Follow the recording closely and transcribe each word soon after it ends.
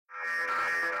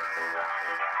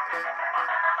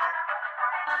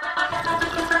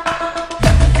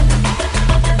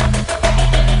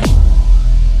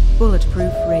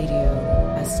Bulletproof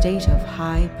Radio, a state of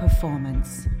high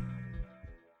performance.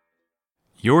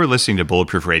 You're listening to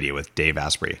Bulletproof Radio with Dave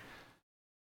Asprey.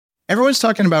 Everyone's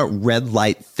talking about red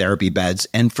light therapy beds,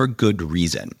 and for good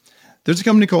reason. There's a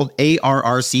company called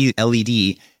ARRC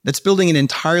LED that's building an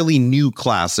entirely new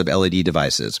class of LED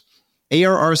devices.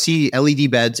 ARRC LED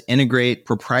beds integrate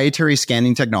proprietary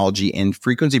scanning technology and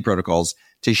frequency protocols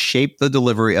to shape the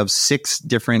delivery of 6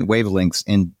 different wavelengths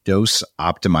in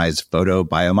dose-optimized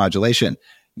photobiomodulation.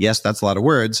 Yes, that's a lot of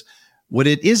words. What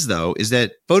it is, though, is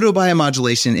that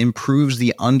photobiomodulation improves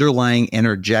the underlying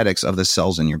energetics of the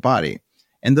cells in your body.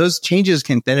 And those changes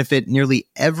can benefit nearly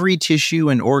every tissue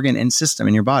and organ and system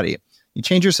in your body. You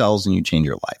change your cells and you change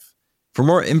your life. For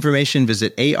more information,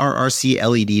 visit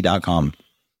arrcled.com.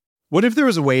 What if there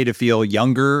was a way to feel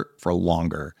younger for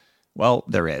longer? Well,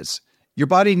 there is. Your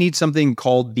body needs something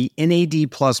called the NAD+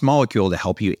 molecule to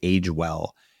help you age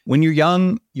well. When you're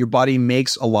young, your body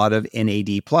makes a lot of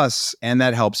NAD+, and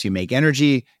that helps you make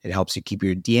energy, it helps you keep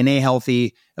your DNA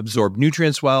healthy, absorb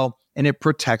nutrients well, and it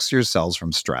protects your cells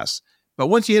from stress. But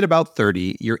once you hit about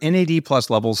 30, your NAD+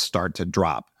 levels start to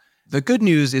drop. The good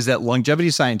news is that longevity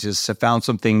scientists have found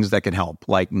some things that can help,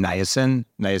 like niacin,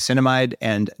 niacinamide,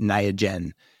 and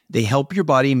Niagen. They help your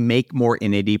body make more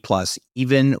NAD+,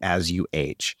 even as you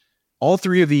age. All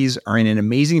 3 of these are in an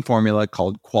amazing formula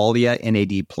called Qualia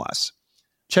NAD+.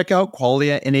 Check out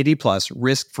Qualia NAD+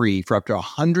 risk-free for up to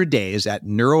 100 days at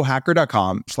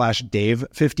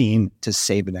neurohacker.com/Dave15 to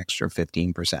save an extra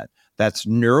 15%. That's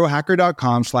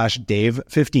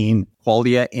neurohacker.com/Dave15,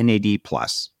 Qualia NAD+.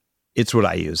 It's what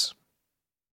I use.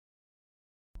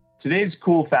 Today's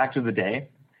cool fact of the day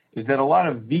is that a lot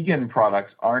of vegan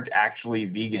products aren't actually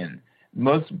vegan.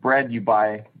 Most bread you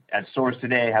buy at stores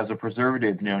today has a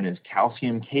preservative known as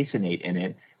calcium caseinate in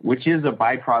it, which is a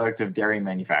byproduct of dairy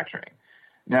manufacturing.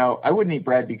 Now, I wouldn't eat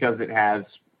bread because it has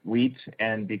wheat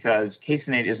and because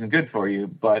caseinate isn't good for you,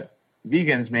 but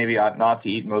vegans maybe ought not to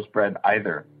eat most bread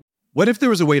either. What if there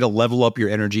was a way to level up your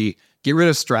energy, get rid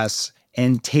of stress,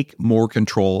 and take more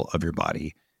control of your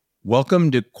body?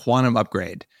 Welcome to Quantum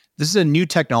Upgrade. This is a new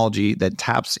technology that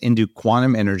taps into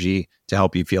quantum energy to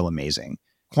help you feel amazing.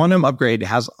 Quantum Upgrade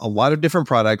has a lot of different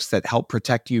products that help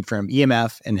protect you from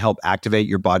EMF and help activate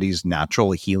your body's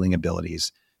natural healing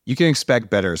abilities. You can expect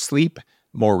better sleep,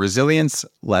 more resilience,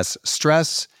 less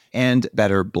stress, and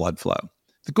better blood flow.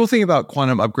 The cool thing about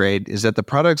Quantum Upgrade is that the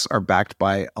products are backed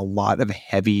by a lot of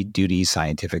heavy-duty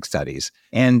scientific studies,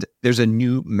 and there's a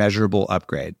new measurable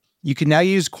upgrade. You can now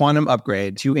use Quantum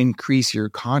Upgrade to increase your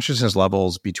consciousness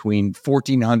levels between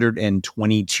 1,400 and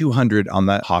 2,200 on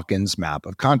the Hawkins map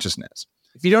of consciousness.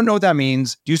 If you don't know what that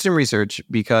means, do some research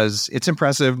because it's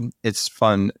impressive, it's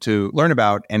fun to learn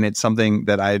about, and it's something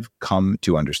that I've come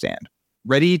to understand.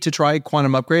 Ready to try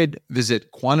Quantum Upgrade?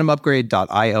 Visit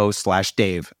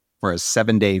quantumupgrade.io/Dave for a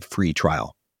 7-day free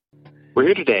trial. We're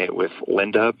here today with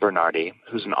Linda Bernardi,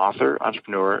 who's an author,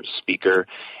 entrepreneur, speaker,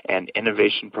 and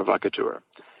innovation provocateur.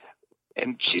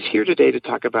 And she's here today to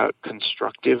talk about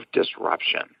constructive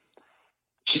disruption.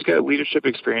 She's got leadership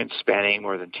experience spanning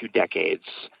more than 2 decades,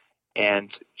 and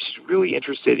she's really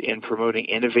interested in promoting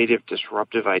innovative,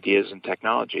 disruptive ideas and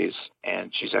technologies,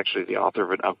 and she's actually the author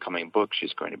of an upcoming book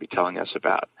she's going to be telling us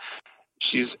about.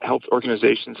 She's helped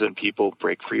organizations and people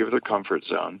break free of their comfort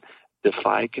zone,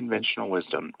 defy conventional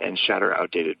wisdom, and shatter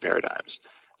outdated paradigms.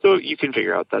 So you can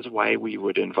figure out that's why we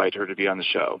would invite her to be on the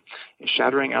show.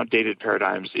 Shattering outdated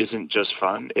paradigms isn't just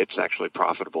fun, it's actually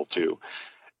profitable too.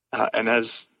 And as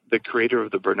the creator of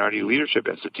the Bernardi Leadership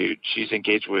Institute, she's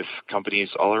engaged with companies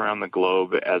all around the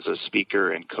globe as a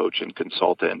speaker and coach and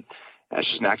consultant.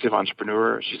 She's an active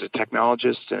entrepreneur. She's a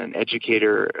technologist and an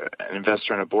educator, an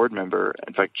investor, and a board member.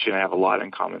 In fact, she and I have a lot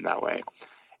in common that way.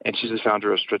 And she's the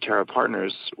founder of Stratera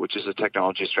Partners, which is a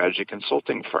technology strategy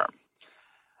consulting firm.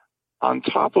 On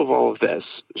top of all of this,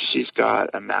 she's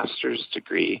got a master's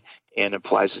degree in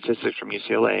applied statistics from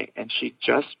UCLA, and she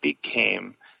just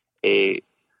became a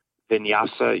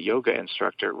Vinyasa yoga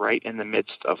instructor right in the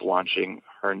midst of launching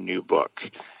her new book.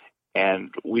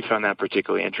 And we found that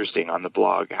particularly interesting on the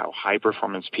blog, how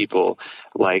high-performance people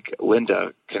like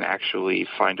Linda can actually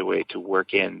find a way to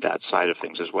work in that side of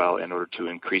things as well in order to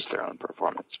increase their own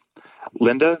performance.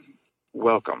 Linda,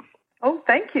 welcome. Oh,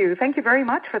 thank you. Thank you very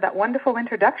much for that wonderful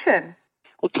introduction.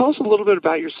 Well, tell us a little bit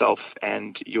about yourself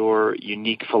and your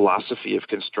unique philosophy of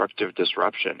constructive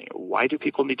disruption. Why do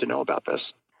people need to know about this?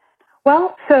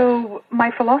 Well, so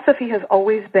my philosophy has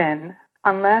always been,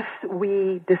 unless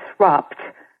we disrupt,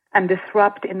 and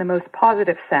disrupt in the most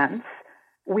positive sense,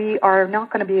 we are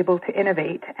not going to be able to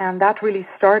innovate. And that really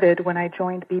started when I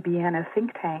joined BBN, a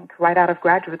think tank, right out of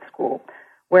graduate school,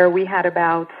 where we had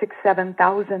about 6,000 to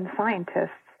 7,000 scientists,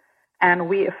 and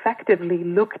we effectively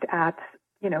looked at,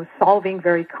 solving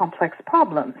very complex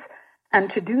problems. And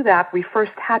to do that, we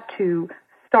first had to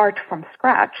start from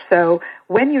scratch. So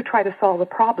when you try to solve a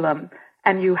problem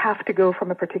and you have to go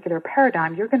from a particular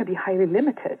paradigm, you're going to be highly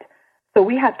limited. So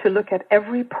we had to look at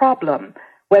every problem,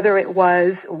 whether it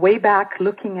was way back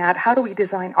looking at how do we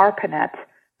design ARPANET,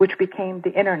 which became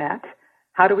the Internet,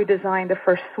 how do we design the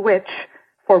first switch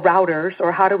for routers,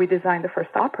 or how do we design the first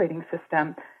operating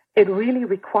system. It really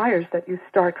requires that you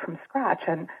start from scratch.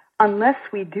 And unless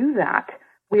we do that,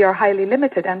 we are highly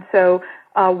limited. And so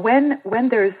when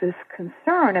there's this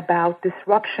concern about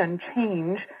disruption,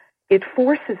 change, it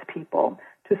forces people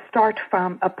to start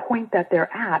from a point that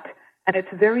they're at. And it's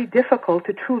very difficult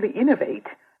to truly innovate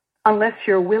unless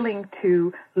you're willing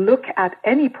to look at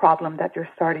any problem that you're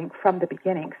starting from the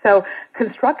beginning. So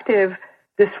constructive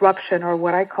disruption, or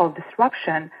what I call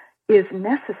disruption, is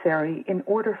necessary in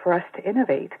order for us to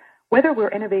innovate, whether we're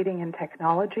innovating in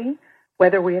technology,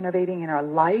 whether we're innovating in our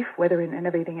life, whether we're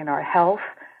innovating in our health.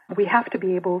 We have to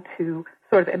be able to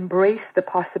sort of embrace the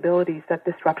possibilities that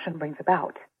disruption brings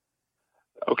about.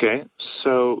 Okay,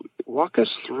 so walk us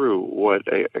through what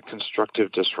a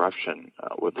constructive disruption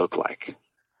would look like.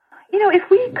 If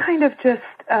we kind of just,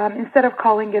 instead of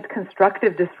calling it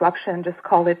constructive disruption, just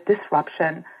call it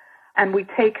disruption, and we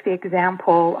take the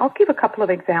example, I'll give a couple of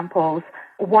examples,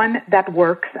 one that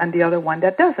works and the other one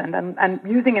that doesn't. And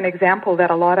using an example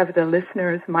that a lot of the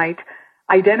listeners might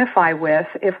identify with,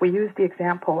 if we use the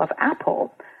example of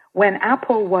Apple, when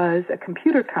Apple was a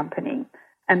computer company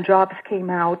and Jobs came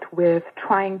out with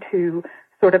trying to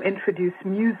sort of introduce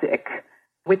music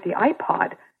with the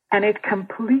iPod, and it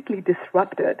completely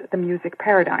disrupted the music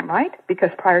paradigm, right? Because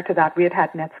prior to that, we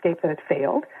had Netscape that had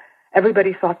failed.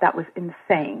 Everybody thought that was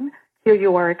insane. Here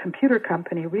you are, a computer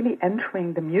company really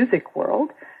entering the music world.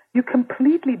 You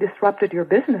completely disrupted your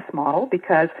business model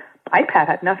because iPad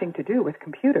had nothing to do with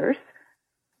computers.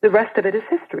 The rest of it is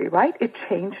history, right? It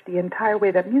changed the entire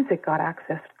way that music got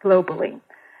accessed globally.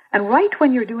 And right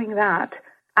when you're doing that,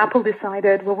 Apple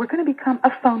decided, well, we're going to become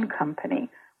a phone company.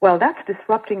 Well, that's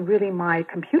disrupting really my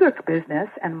computer business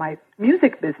and my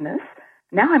music business.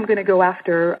 Now I'm going to go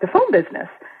after the phone business.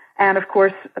 And of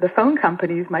course, the phone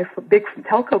companies, my big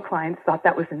telco clients, thought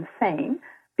that was insane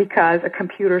because a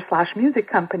computer/music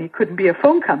company couldn't be a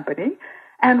phone company.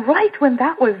 And right when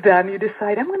that was done, you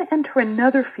decide, I'm going to enter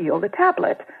another field, a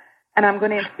tablet, and I'm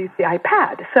going to introduce the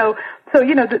iPad. So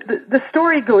the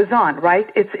story goes on, right?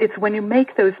 It's when you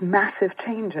make those massive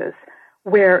changes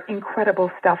where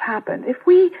incredible stuff happened. If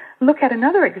we look at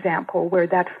another example where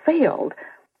that failed,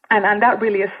 and that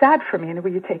really is sad for me, and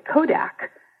where you take Kodak,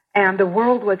 and the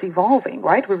world was evolving,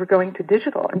 right? We were going to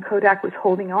digital, and Kodak was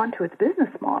holding on to its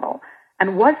business model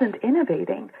and wasn't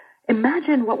innovating.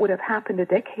 Imagine what would have happened a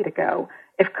decade ago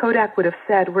if Kodak would have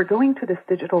said, we're going to this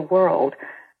digital world.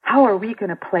 How are we going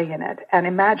to play in it? And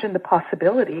imagine the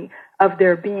possibility of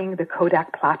there being the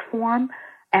Kodak platform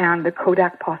and the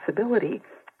Kodak possibility.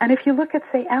 And if you look at,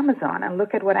 say, Amazon, and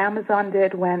look at what Amazon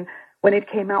did when it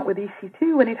came out with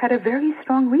EC2, and it had a very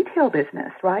strong retail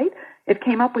business, right? It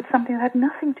came up with something that had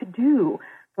nothing to do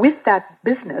with that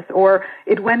business, or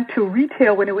it went to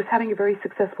retail when it was having a very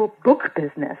successful book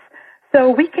business. So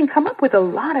we can come up with a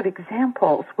lot of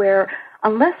examples where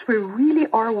unless we really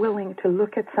are willing to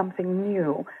look at something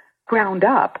new, ground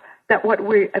up, that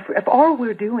if all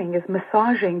we're doing is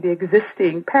massaging the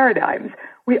existing paradigms,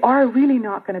 we are really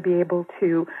not going to be able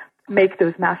to make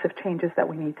those massive changes that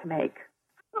we need to make.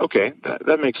 Okay,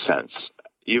 that makes sense.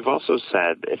 You've also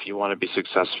said if you want to be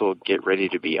successful, get ready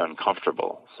to be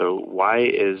uncomfortable. So why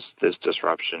is this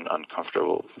disruption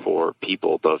uncomfortable for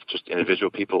people, both just individual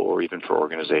people or even for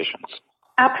organizations?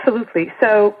 Absolutely.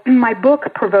 So my book,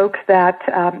 Provoke, that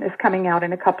is coming out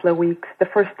in a couple of weeks, the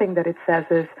first thing that it says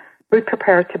is, be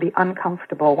prepared to be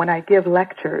uncomfortable. When I give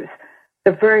lectures,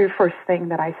 the very first thing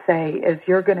that I say is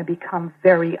you're going to become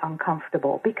very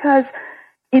uncomfortable, because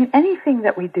in anything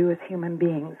that we do as human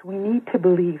beings, we need to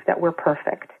believe that we're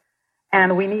perfect,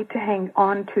 and we need to hang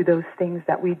on to those things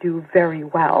that we do very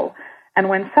well. And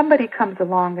when somebody comes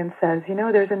along and says,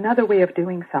 there's another way of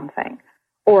doing something,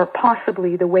 or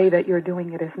possibly the way that you're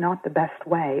doing it is not the best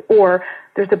way, or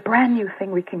there's a brand new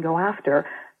thing we can go after,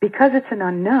 because it's an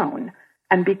unknown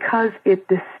and because it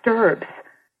disturbs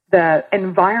the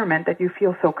environment that you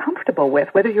feel so comfortable with,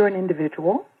 whether you're an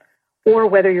individual or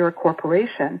whether you're a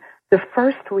corporation, the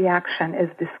first reaction is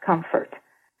discomfort,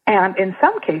 and in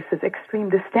some cases, extreme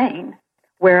disdain.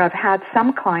 where I've had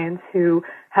some clients who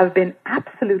have been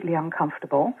absolutely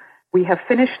uncomfortable. We have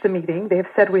finished the meeting. They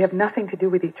have said we have nothing to do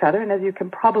with each other. And as you can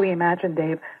probably imagine,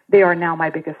 Dave, they are now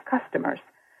my biggest customers.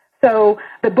 So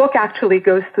the book actually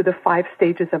goes through the 5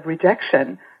 stages of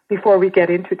rejection before we get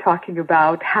into talking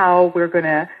about how we're going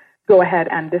to go ahead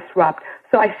and disrupt.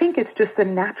 So I think it's just a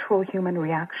natural human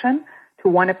reaction to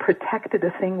want to protect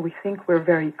the thing we think we're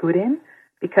very good in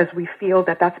because we feel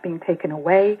that that's being taken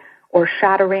away or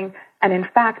shattering. And in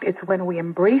fact, it's when we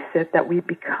embrace it that we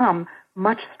become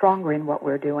much stronger in what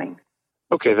we're doing.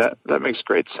 Okay, that makes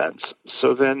great sense.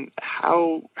 So then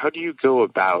how do you go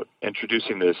about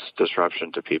introducing this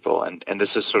disruption to people? And this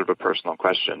is sort of a personal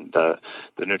question. The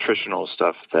nutritional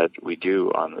stuff that we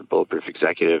do on the Bulletproof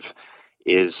Executive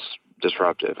is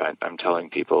disruptive. I'm telling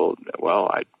people,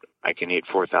 well, I can eat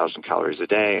 4,000 calories a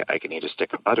day. I can eat a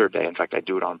stick of butter a day. In fact, I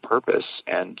do it on purpose,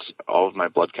 and all of my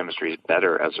blood chemistry is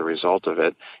better as a result of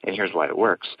it. And here's why it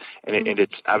works. And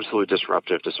it's absolutely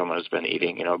disruptive to someone who's been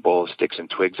eating, a bowl of sticks and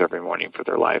twigs every morning for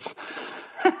their life.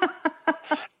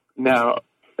 Now,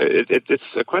 it's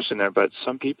a question there, but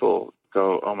some people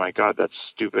go, oh my God, that's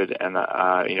stupid, and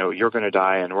you're going to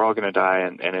die, and we're all going to die,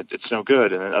 and it's no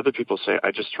good. And then other people say,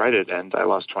 I just tried it, and I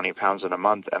lost 20 pounds in a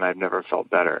month, and I've never felt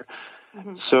better.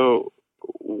 Mm-hmm. So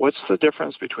what's the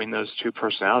difference between those two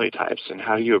personality types, and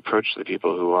how do you approach the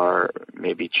people who are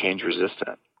maybe change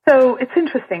resistant? So it's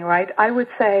interesting, right? I would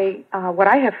say what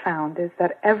I have found is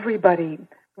that everybody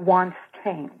wants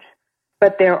change,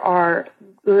 but there are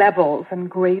levels and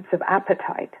grades of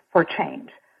appetite for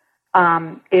change.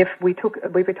 If we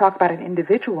talk about an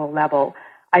individual level,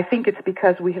 I think it's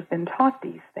because we have been taught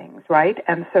these things, right?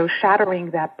 And so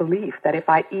shattering that belief that if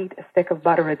I eat a stick of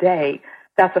butter a day,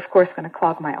 that's, of course, going to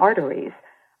clog my arteries.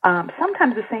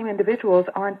 Sometimes the same individuals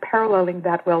aren't paralleling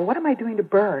that well. What am I doing to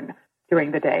burn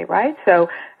during the day, right? So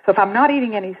if I'm not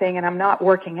eating anything and I'm not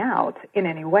working out in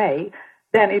any way,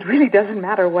 then it really doesn't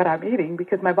matter what I'm eating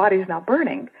because my body's not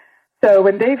burning. So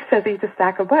when Dave says eat a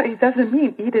stack of butter, he doesn't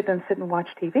mean eat it and sit and watch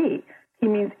TV. He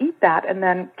means eat that and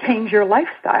then change your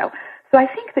lifestyle. So I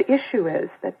think the issue is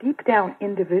that deep down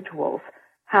individuals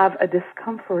have a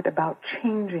discomfort about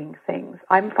changing things.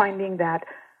 I'm finding that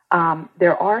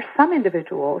there are some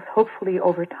individuals, hopefully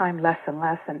over time less and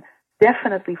less, and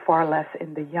definitely far less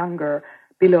in the younger,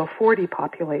 below 40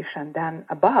 population than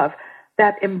above,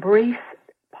 that embrace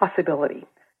possibility.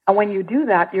 And when you do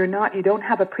that, you don't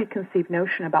have a preconceived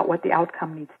notion about what the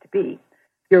outcome needs to be.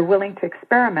 You're willing to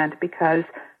experiment because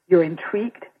you're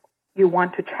intrigued. You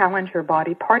want to challenge your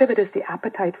body. Part of it is the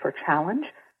appetite for challenge.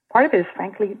 Part of it is,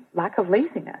 frankly, lack of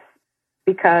laziness.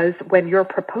 Because when you're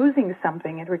proposing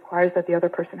something, it requires that the other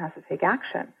person has to take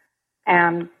action.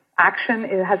 And action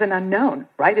has an unknown,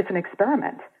 right? It's an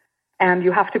experiment. And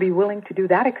you have to be willing to do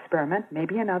that experiment,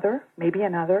 maybe another.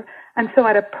 And so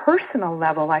at a personal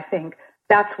level, I think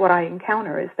that's what I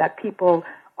encounter is that people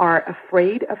are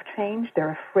afraid of change.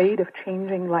 They're afraid of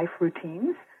changing life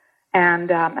routines. And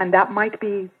that might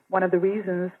be one of the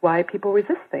reasons why people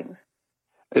resist things.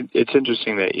 It's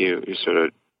interesting that you sort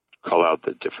of call out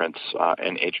the difference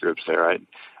in age groups there.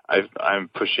 I'm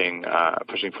pushing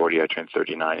 40. I turn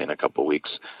 39 in a couple of weeks.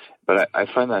 But I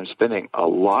find that I'm spending a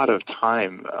lot of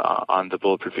time on the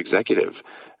Bulletproof Executive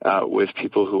with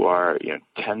people who are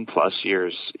 10 plus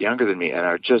years younger than me and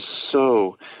are just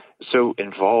so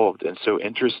involved and so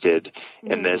interested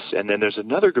in this. And then there's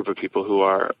another group of people who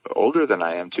are older than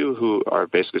I am too, who are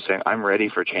basically saying, I'm ready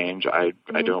for change. I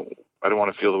don't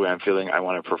want to feel the way I'm feeling. I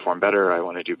want to perform better. I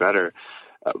want to do better.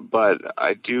 But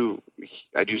I do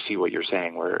see what you're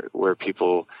saying, where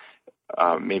people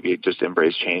maybe just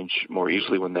embrace change more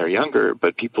easily when they're younger.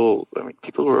 But people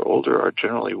who are older are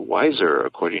generally wiser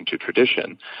according to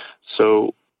tradition.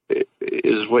 So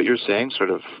is what you're saying sort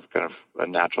of kind of a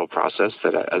natural process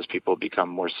that as people become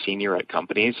more senior at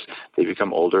companies, they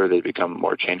become older, they become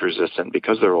more change resistant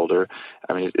because they're older?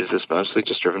 I mean, is this mostly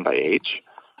just driven by age?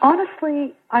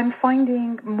 Honestly, I'm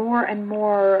finding more and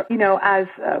more, let's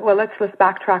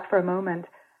backtrack for a moment.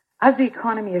 As the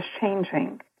economy is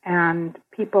changing and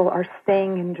people are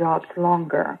staying in jobs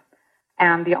longer,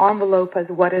 and the envelope as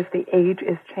what is the age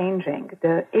is changing.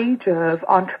 The age of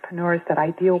entrepreneurs that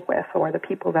I deal with or the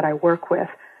people that I work with,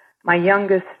 my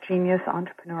youngest genius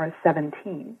entrepreneur is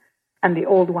 17 and the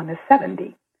old one is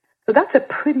 70. So that's a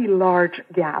pretty large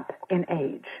gap in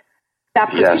age. That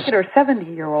particular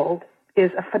 70-year-old is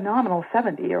a phenomenal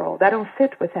 70-year-old. I don't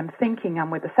sit with him thinking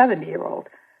I'm with a 70-year-old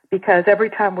because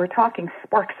every time we're talking,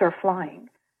 sparks are flying.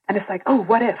 And it's like, oh,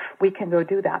 what if we can go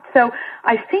do that? So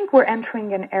I think we're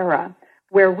entering an era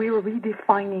where we're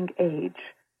redefining age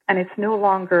And it's no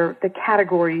longer the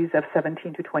categories of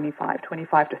 17 to 25,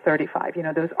 25 to 35,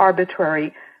 those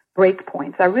arbitrary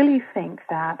breakpoints. I really think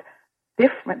that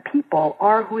different people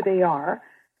are who they are,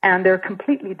 and they're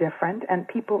completely different, and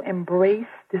people embrace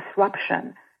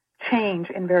disruption, change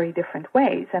in very different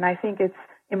ways. And I think it's,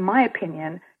 in my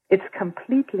opinion, it's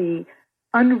completely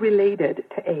unrelated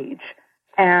to age.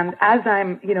 And as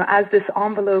as this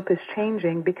envelope is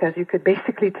changing, because you could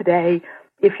basically today,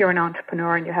 if you're an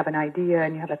entrepreneur and you have an idea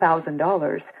and you have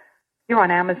 $1,000, you're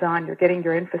on Amazon, you're getting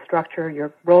your infrastructure,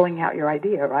 you're rolling out your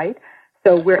idea, right?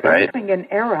 So we're entering an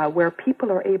era where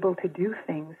people are able to do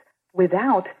things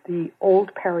without the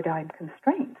old paradigm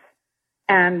constraints.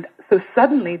 And so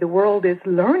suddenly the world is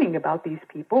learning about these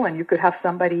people, and you could have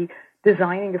somebody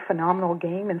designing a phenomenal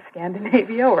game in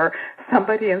Scandinavia, or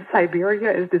somebody in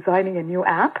Siberia is designing a new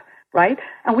app, right?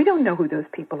 And we don't know who those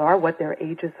people are, what their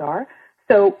ages are.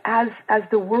 So as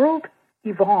the world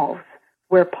evolves,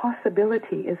 where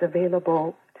possibility is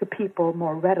available to people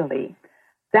more readily,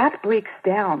 that breaks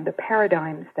down the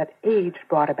paradigms that age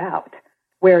brought about,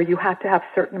 where you had to have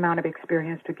a certain amount of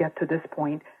experience to get to this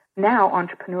point. Now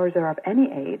entrepreneurs are of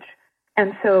any age,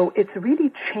 and so it's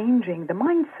really changing the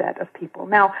mindset of people.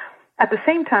 Now, at the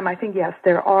same time, I think, yes,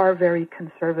 there are very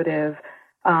conservative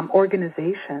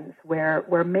organizations where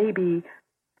maybe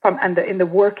in the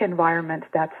work environment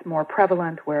that's more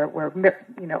prevalent, where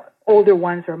older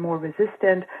ones are more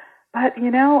resistant. But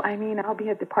I'll be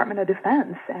at Department of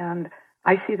Defense, and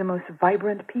I see the most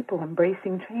vibrant people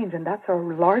embracing change, and that's our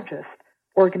largest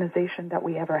organization that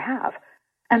we ever have.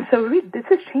 And so this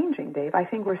is changing, Dave. I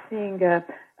think we're seeing a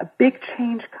big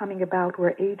change coming about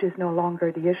where age is no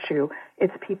longer the issue.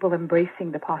 It's people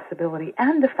embracing the possibility,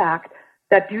 and the fact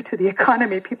that due to the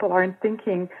economy, people aren't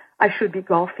thinking, I should be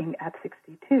golfing at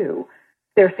 62.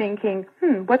 They're thinking,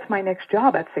 what's my next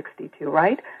job at 62,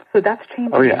 right? So that's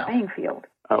changing the playing field.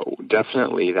 Oh,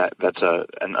 definitely. That's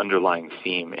an underlying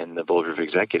theme in the Bulletproof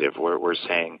Executive, where we're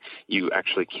saying you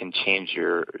actually can change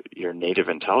your native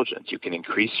intelligence. You can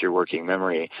increase your working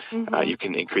memory. Mm-hmm. You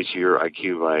can increase your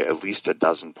IQ by at least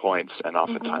 12 points, and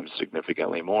oftentimes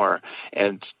significantly more.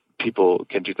 And people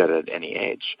can do that at any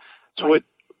age. So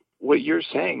what you're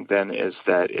saying then is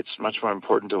that it's much more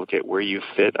important to look at where you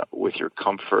fit with your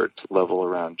comfort level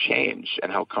around change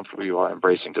and how comfortable you are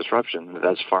embracing disruption.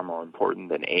 That's far more important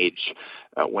than age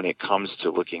when it comes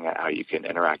to looking at how you can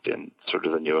interact in sort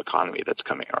of the new economy that's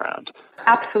coming around.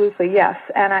 Absolutely, yes.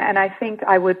 And I think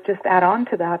I would just add on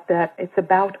to that it's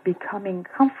about becoming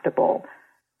comfortable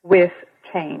with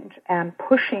change and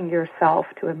pushing yourself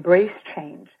to embrace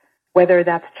change, whether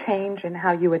that's change in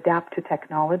how you adapt to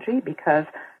technology, because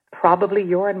probably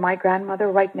you're and my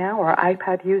grandmother right now are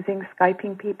iPad using,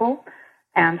 Skyping people.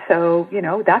 And so,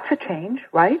 that's a change,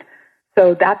 right?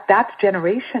 So that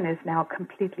generation is now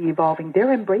completely evolving.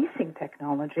 They're embracing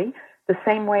technology the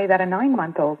same way that a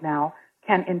 9-month-old now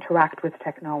can interact with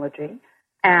technology.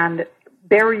 And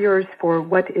barriers for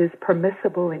what is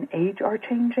permissible in age are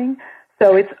changing.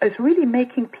 So it's really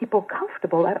making people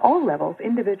comfortable at all levels,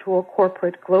 individual,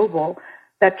 corporate, global,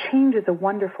 that change is a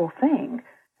wonderful thing.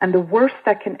 And the worst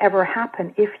that can ever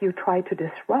happen if you try to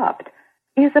disrupt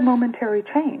is a momentary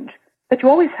change. That you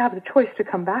always have the choice to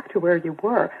come back to where you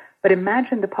were, but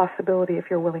imagine the possibility if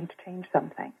you're willing to change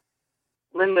something.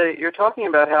 Linda, you're talking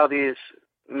about how these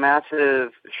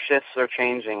massive shifts are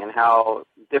changing and how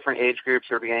different age groups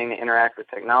are beginning to interact with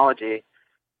technology.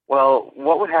 Well,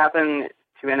 what would happen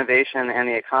to innovation and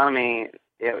the economy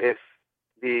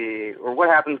what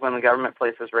happens when the government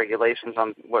places regulations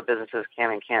on what businesses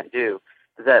can and can't do?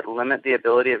 Does that limit the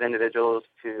ability of individuals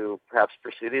to perhaps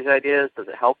pursue these ideas? Does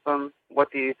it help them? What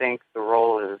do you think the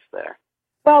role is there?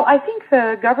 Well, I think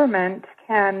the government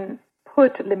can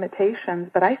put limitations,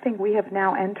 but I think we have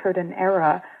now entered an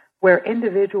era where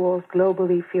individuals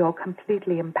globally feel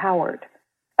completely empowered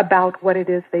about what it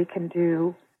is they can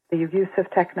do, the use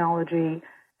of technology.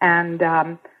 And,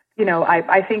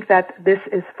 I think that this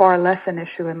is far less an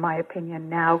issue, in my opinion,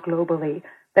 now globally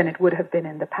than it would have been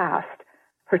in the past,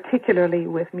 particularly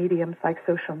with mediums like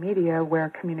social media,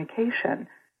 where communication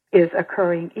is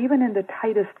occurring. Even in the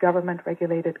tightest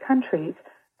government-regulated countries,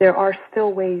 there are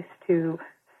still ways to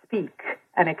speak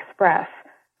and express.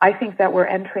 I think that we're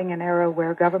entering an era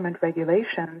where government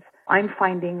regulations, I'm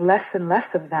finding less and less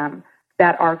of them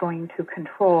that are going to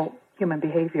control human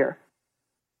behavior.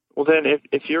 Well, then,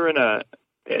 if you're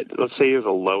let's say you're the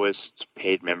lowest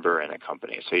paid member in a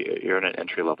company, so you're in an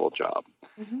entry-level job,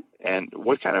 and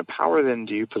what kind of power then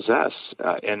do you possess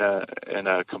in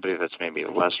a company that's maybe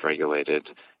less regulated,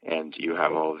 and you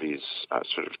have all of these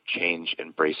sort of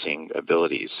change-embracing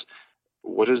abilities?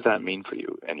 What does that mean for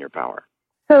you and your power?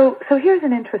 So here's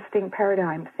an interesting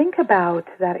paradigm. Think about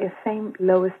that same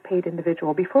lowest paid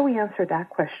individual. Before we answer that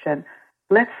question,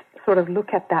 let's sort of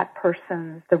look at that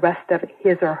person's, the rest of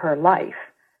his or her life.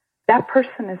 That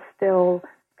person is still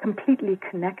completely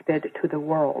connected to the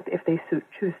world if they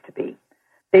choose to be.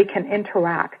 They can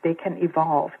interact, they can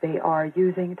evolve, they are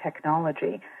using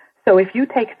technology. So if you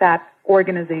take that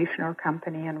organization or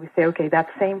company and we say, okay, that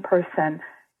same person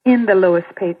in the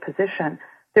lowest paid position,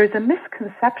 there's a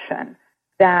misconception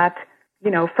that,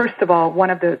 first of all,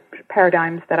 one of the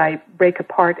paradigms that I break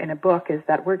apart in a book is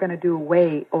that we're going to do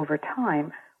away over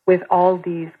time with all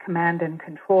these command and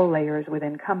control layers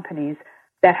within companies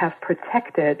that have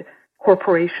protected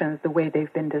corporations the way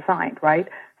they've been designed, right?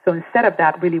 So instead of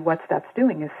that, really what that's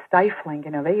doing is stifling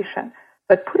innovation.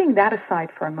 But putting that aside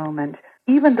for a moment,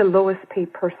 even the lowest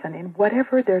paid person in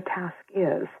whatever their task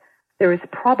is, there is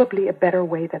probably a better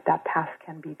way that task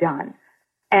can be done.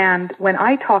 And when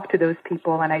I talk to those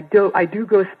people, and I do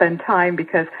go spend time,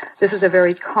 because this is a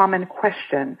very common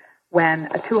question when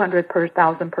a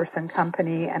 200,000 person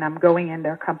company, and I'm going in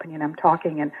their company and I'm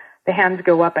talking, and the hands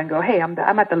go up and go, hey, I'm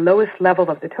at the lowest level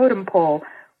of the totem pole.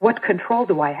 What control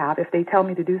do I have? If they tell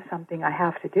me to do something, I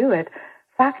have to do it.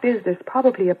 Fact is, there's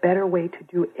probably a better way to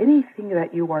do anything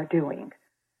that you are doing.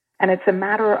 And it's a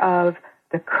matter of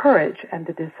the courage and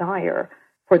the desire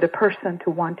for the person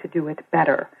to want to do it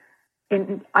better.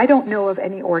 I don't know of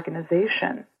any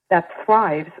organization that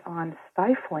thrives on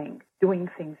stifling doing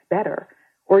things better.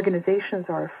 Organizations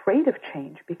are afraid of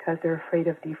change because they're afraid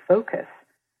of defocus.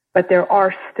 But there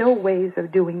are still ways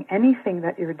of doing anything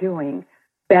that you're doing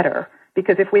better.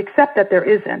 Because if we accept that there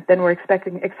isn't, then we're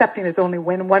accepting there's only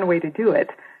one way to do it.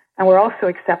 And we're also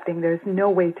accepting there's no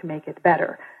way to make it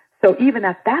better. So even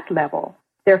at that level,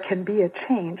 there can be a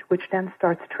change which then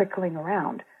starts trickling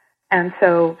around. And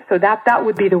so that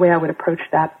would be the way I would approach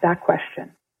that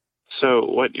question. So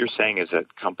what you're saying is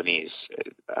that companies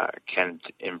can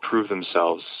improve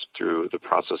themselves through the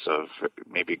process of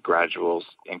maybe gradual,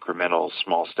 incremental,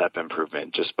 small step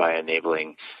improvement just by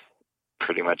enabling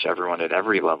pretty much everyone at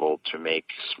every level to make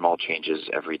small changes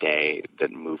every day that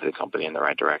move the company in the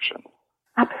right direction.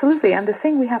 Absolutely. And the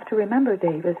thing we have to remember,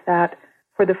 Dave, is that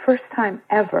for the first time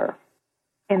ever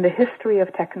in the history of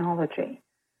technology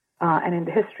and in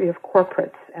the history of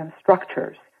corporates and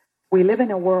structures, we live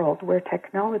in a world where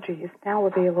technology is now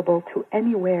available to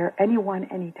anywhere, anyone,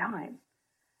 anytime.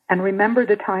 And remember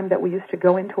the time that we used to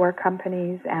go into our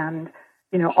companies and,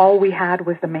 all we had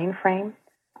was the mainframe,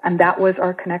 and that was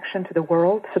our connection to the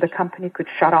world, so the company could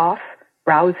shut off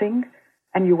browsing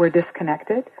and you were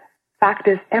disconnected. Fact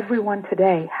is, everyone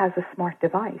today has a smart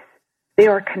device. They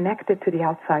are connected to the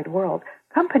outside world.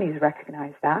 Companies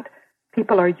recognize that.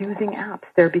 People are using apps.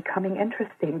 They're becoming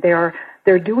interesting. They're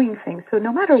doing things. So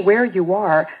no matter where you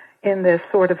are in this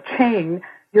sort of chain,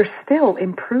 you're still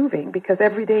improving because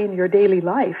every day in your daily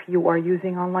life, you are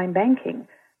using online banking.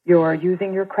 You're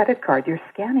using your credit card. You're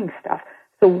scanning stuff.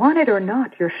 So want it or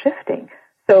not, you're shifting.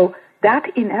 So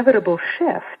that inevitable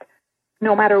shift,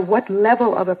 no matter what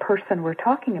level of a person we're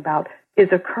talking about, is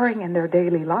occurring in their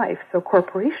daily life. So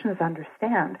corporations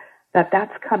understand that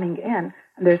that's coming in,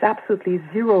 and there's absolutely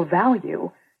zero value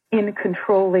in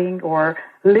controlling or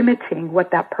limiting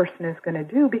what that person is going to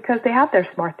do because they have their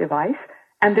smart device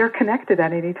and they're connected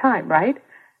at any time, right?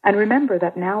 And remember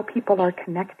that now people are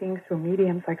connecting through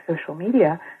mediums like social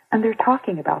media and they're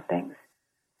talking about things.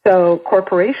 So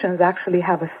corporations actually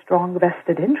have a strong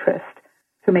vested interest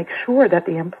to make sure that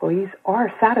the employees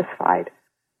are satisfied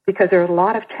because there are a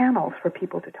lot of channels for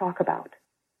people to talk about.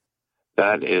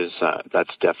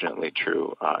 That's definitely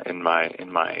true. In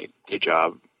my day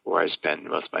job, where I spend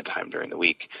most of my time during the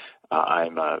week,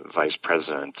 I'm a vice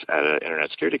president at an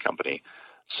internet security company.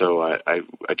 So I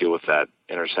deal with that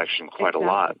intersection quite a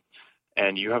lot.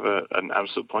 And you have an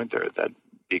absolute point there that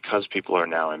because people are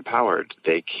now empowered,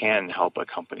 they can help a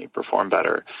company perform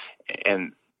better.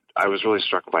 And I was really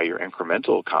struck by your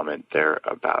incremental comment there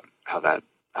about how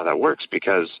that works,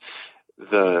 because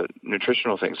the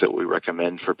nutritional things that we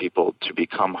recommend for people to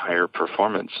become higher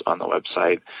performance on the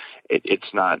website,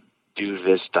 it's not do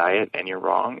this diet and you're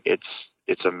wrong.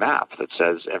 It's a map that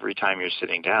says every time you're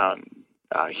sitting down,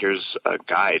 here's a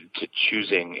guide to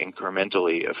choosing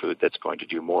incrementally a food that's going to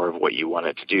do more of what you want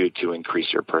it to do to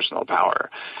increase your personal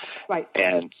power. Right.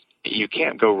 And you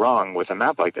can't go wrong with a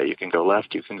map like that. You can go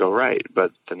left, you can go right,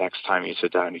 but the next time you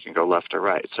sit down, you can go left or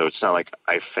right. So it's not like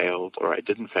I failed or I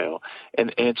didn't fail.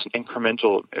 And it's an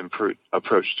incremental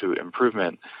approach to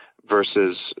improvement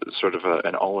versus sort of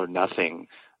an all or nothing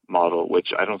model,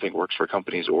 which I don't think works for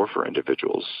companies or for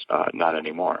individuals, not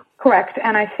anymore. Correct.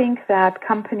 And I think that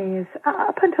companies,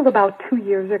 up until about 2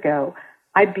 years ago,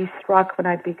 I'd be struck when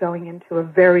I'd be going into a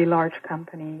very large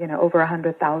company, over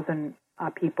 100,000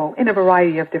 people in a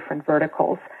variety of different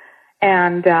verticals.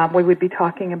 And we would be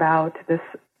talking about this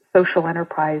social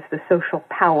enterprise, the social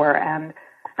power, and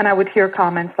I would hear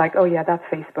comments like, oh yeah, that's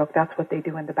Facebook, that's what they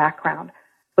do in the background.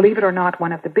 Believe it or not,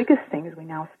 one of the biggest things we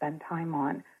now spend time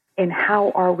on in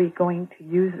how are we going to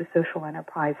use the social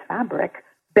enterprise fabric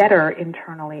better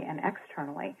internally and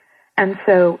externally. And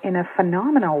so in a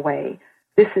phenomenal way,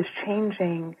 this is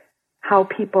changing how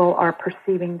people are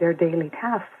perceiving their daily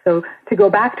tasks. So to go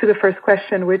back to the first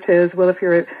question, which is, well, if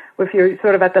you're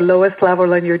sort of at the lowest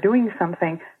level and you're doing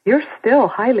something, you're still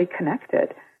highly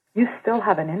connected. You still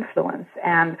have an influence.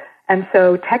 And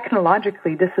so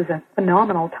technologically, this is a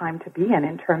phenomenal time to be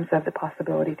in terms of the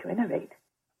possibility to innovate.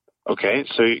 Okay,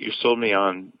 so you sold me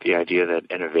on the idea that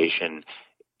innovation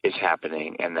is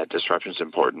happening and that disruption is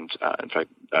important. In fact,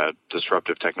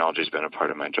 disruptive technology has been a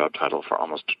part of my job title for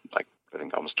almost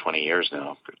 20 years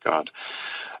now. Good God.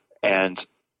 And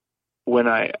when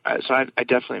I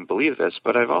definitely believe this,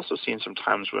 but I've also seen some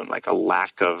times when like a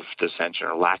lack of dissension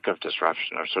or lack of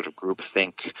disruption or sort of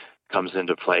groupthink comes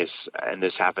into place, and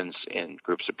this happens in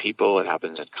groups of people, it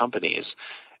happens in companies.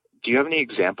 Do you have any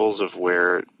examples of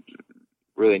where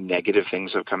really negative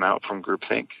things have come out from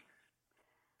groupthink?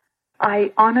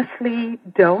 I honestly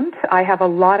don't. I have a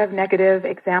lot of negative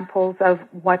examples of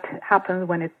what happens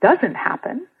when it doesn't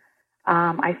happen.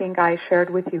 I think I shared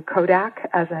with you Kodak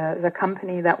as a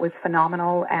company that was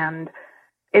phenomenal, and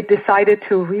it decided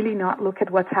to really not look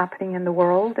at what's happening in the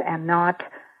world and not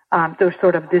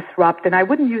sort of disrupt. And I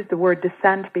wouldn't use the word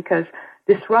dissent, because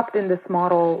disrupt in this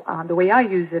model, the way I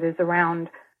use it, is around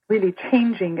really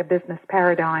changing a business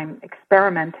paradigm,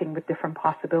 experimenting with different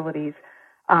possibilities.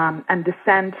 And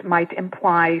dissent might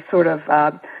imply sort of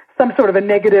some sort of a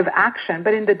negative action.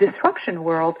 But in the disruption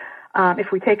world,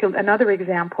 if we take another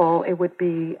example, it would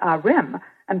be RIM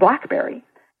and BlackBerry,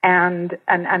 and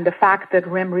the fact that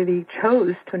RIM really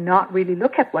chose to not really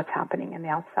look at what's happening in the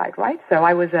outside, right? So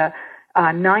I was a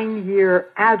 9-year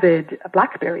avid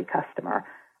BlackBerry customer.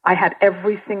 I had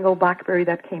every single BlackBerry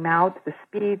that came out, the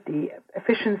speed, the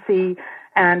efficiency,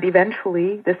 and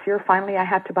eventually this year, finally, I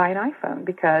had to buy an iPhone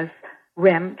because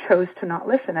RIM chose to not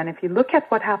listen. And if you look at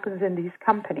what happens in these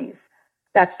companies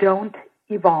that don't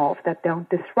evolve, that don't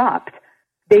disrupt,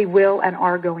 they will and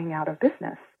are going out of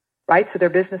business, right? So their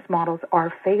business models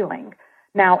are failing.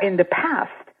 Now, in the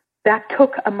past, that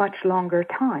took a much longer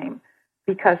time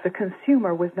because the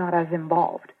consumer was not as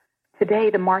involved. Today,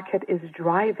 the market is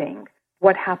driving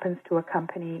what happens to a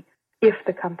company if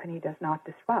the company does not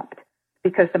disrupt,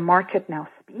 because the market now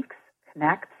speaks,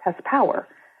 connects, has power.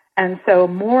 And so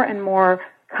more and more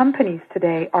companies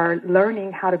today are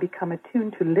learning how to become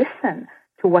attuned to listen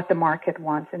to what the market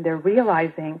wants. And they're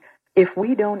realizing if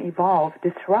we don't evolve,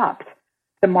 disrupt,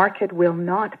 the market will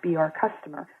not be our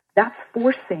customer. That's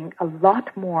forcing a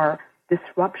lot more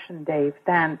disruption, Dave,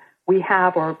 than we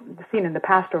have or seen in the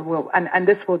past, or will, and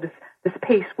this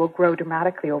pace will grow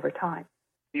dramatically over time.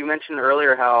 You mentioned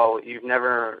earlier how you've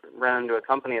never run into a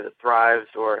company that thrives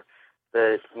or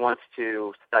that wants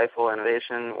to stifle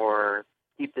innovation or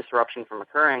keep disruption from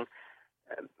occurring.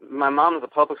 My mom is a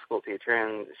public school teacher,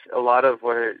 and a lot of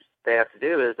what they have to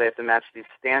do is they have to match these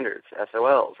standards,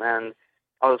 SOLs. And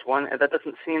I was wondering, that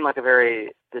doesn't seem like a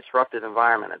very disruptive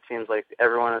environment. It seems like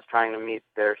everyone is trying to meet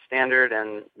their standard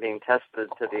and being tested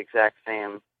to the exact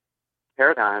same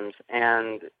paradigms.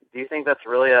 And do you think that's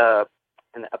really a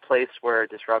place where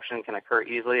disruption can occur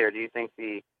easily, or do you think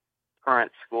the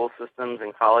current school systems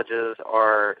and colleges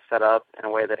are set up in a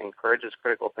way that encourages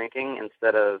critical thinking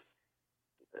instead of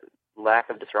lack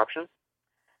of disruption?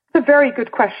 It's a very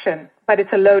good question, but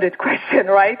it's a loaded question,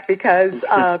 right? Because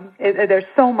there's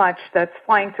so much that's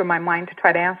flying through my mind to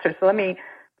try to answer. So let me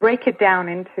break it down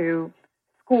into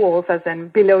schools, as in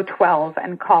below 12,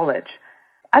 and college.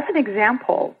 As an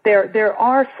example, there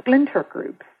are splinter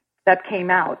groups that came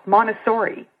out.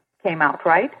 Montessori came out,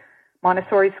 right?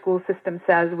 Montessori school system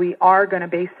says we are going to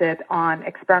base it on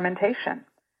experimentation,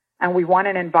 and we want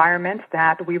an environment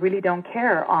that we really don't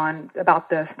care about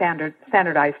the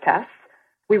standardized tests.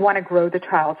 We want to grow the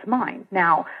child's mind.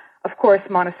 Now, of course,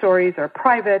 Montessoris are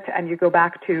private, and you go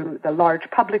back to the large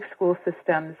public school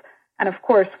systems. And of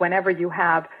course, whenever you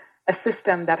have a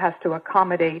system that has to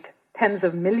accommodate tens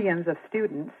of millions of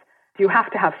students, you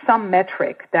have to have some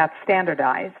metric that's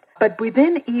standardized. But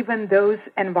within even those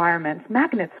environments,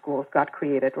 magnet schools got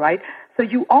created, right? So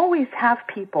you always have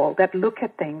people that look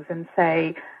at things and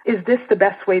say, is this the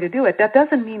best way to do it? That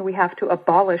doesn't mean we have to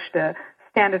abolish the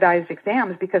standardized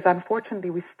exams, because unfortunately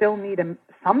we still need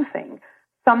something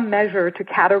some measure to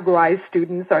categorize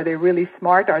students. Are they really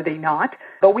smart? Are they not?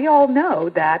 But we all know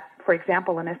that, for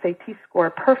example, an SAT score,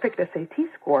 a perfect SAT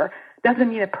score, doesn't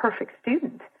mean a perfect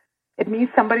student. It means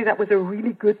somebody that was a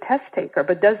really good test taker.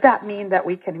 But does that mean that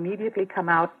we can immediately come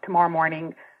out tomorrow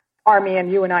morning, Army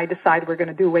and you and I decide we're going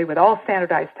to do away with all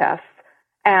standardized tests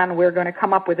and we're going to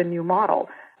come up with a new model?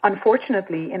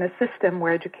 Unfortunately, in a system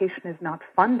where education is not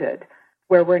funded,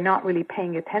 where we're not really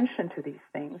paying attention to these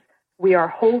things, we are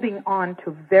holding on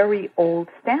to very old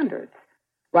standards,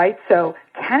 right? So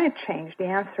can it change? The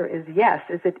answer is yes.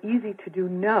 Is it easy to do?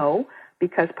 No,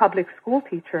 because public school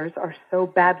teachers are so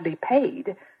badly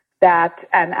paid that,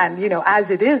 and you know, as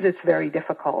it is, it's very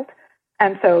difficult.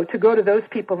 And so to go to those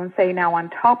people and say, now on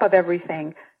top of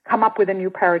everything, come up with a new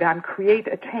paradigm, create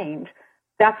a change,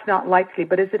 that's not likely.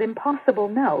 But is it impossible?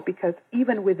 No, because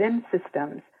even within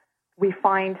systems, we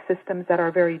find systems that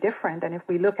are very different. And if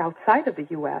we look outside of the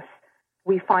U.S.,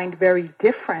 we find very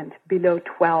different below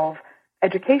 12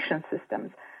 education systems.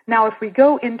 Now, if we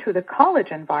go into the college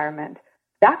environment,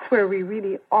 that's where we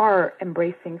really are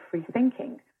embracing free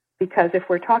thinking. Because if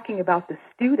we're talking about the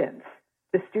students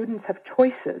have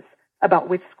choices about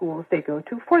which schools they go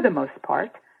to for the most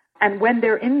part. And when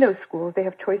they're in those schools, they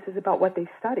have choices about what they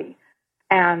study.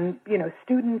 And, you know,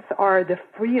 students are the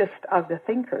freest of the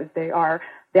thinkers. They're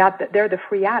the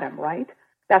free atom, right?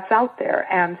 That's out there.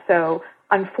 And so,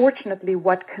 unfortunately,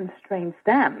 what constrains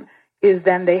them is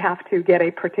then they have to get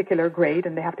a particular grade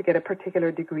and they have to get a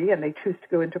particular degree and they choose to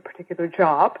go into a particular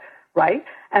job, right?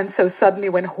 And so suddenly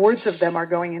when hordes of them are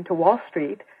going into Wall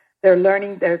Street,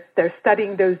 they're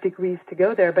studying those degrees to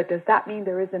go there. But does that mean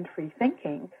there isn't free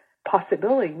thinking?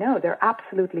 Possibility? No, there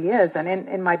absolutely is. And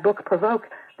in my book, Provoke,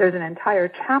 there's an entire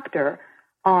chapter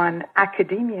on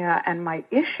academia and my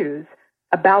issues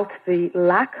about the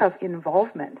lack of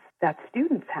involvement that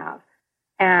students have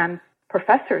and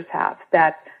professors have,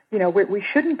 that, you know, we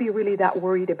shouldn't be really that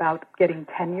worried about getting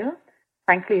tenure.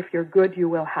 Frankly, if you're good, you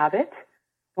will have it.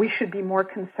 We should be more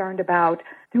concerned about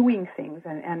doing things,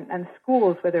 and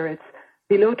schools, whether it's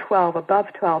below 12, above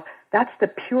 12, that's the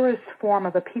purest form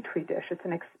of a petri dish. It's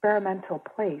an experimental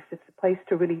place. It's a place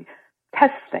to really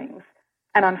test things.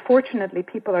 And unfortunately,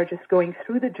 people are just going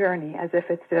through the journey as if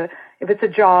it's a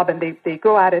job, and they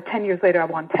go at it 10 years later, I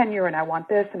want tenure, and I want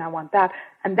this, and I want that.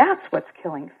 And that's what's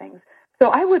killing things. So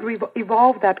I would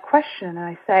evolve that question, and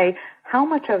I say, how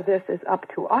much of this is up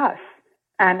to us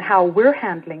and how we're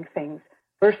handling things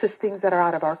versus things that are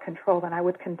out of our control? And I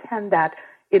would contend that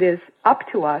it is up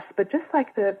to us, but just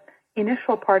like the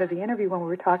initial part of the interview when we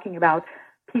were talking about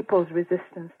people's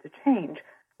resistance to change,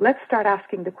 let's start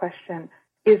asking the question,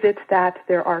 is it that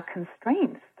there are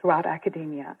constraints throughout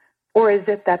academia, or is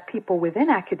it that people within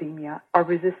academia are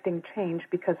resisting change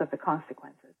because of the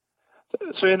consequences?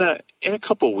 So in a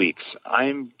couple weeks,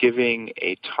 I'm giving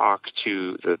a talk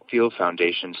to the Thiel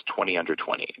Foundation's 20 Under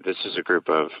 20. This is a group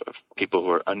of people who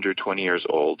are under 20 years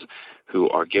old who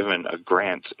are given a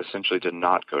grant essentially to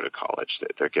not go to college.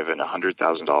 They're given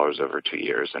 $100,000 over 2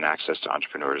 years and access to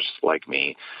entrepreneurs like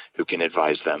me who can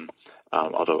advise them,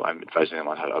 although I'm advising them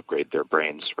on how to upgrade their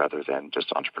brains rather than just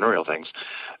entrepreneurial things.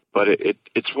 But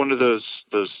it's one of those,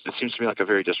 it seems to me like a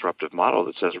very disruptive model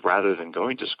that says rather than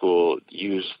going to school,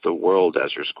 use the world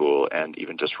as your school and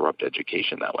even disrupt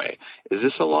education that way. Is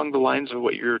this along the lines of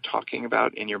what you're talking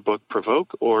about in your book,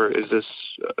 Provoke, or is this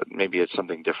maybe it's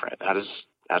something different? How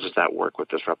does that work with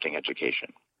disrupting education?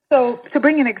 So to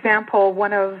bring an example,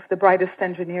 one of the brightest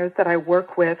engineers that I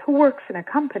work with who works in a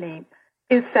company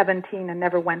is 17 and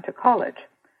never went to college.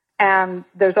 And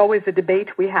there's always a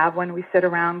debate we have when we sit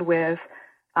around with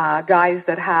guys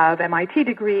that have MIT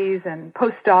degrees and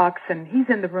postdocs, and he's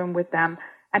in the room with them,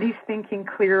 and he's thinking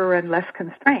clearer and less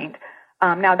constrained.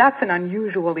 Now, that's an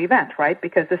unusual event, right,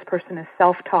 because this person is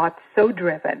self-taught, so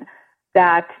driven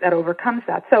that overcomes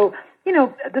that. So, you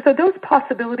know, so those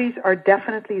possibilities are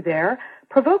definitely there.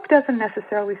 Provoke doesn't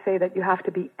necessarily say that you have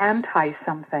to be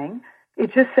anti-something.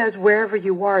 It just says wherever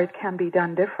you are, it can be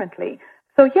done differently.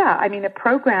 So, yeah, I mean, a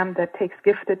program that takes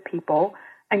gifted people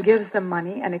and gives them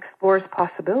money and explores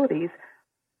possibilities,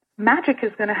 magic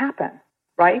is going to happen,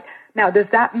 right? Now, does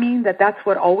that mean that that's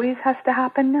what always has to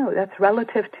happen? No, that's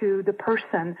relative to the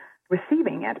person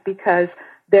receiving it, because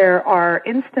there are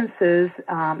instances,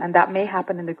 and that may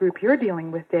happen in the group you're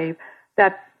dealing with, Dave,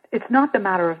 that it's not the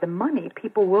matter of the money.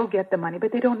 People will get the money,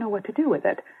 but they don't know what to do with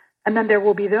it. And then there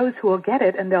will be those who will get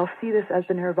it, and they'll see this as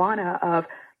the nirvana of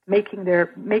making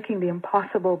the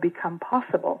impossible become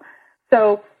possible.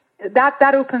 So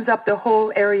that opens up the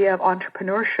whole area of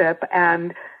entrepreneurship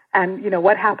and you know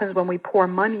what happens when we pour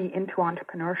money into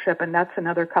entrepreneurship, and that's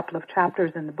another couple of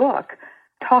chapters in the book.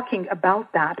 talking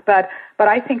about that. But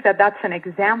I think that that's an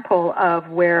example of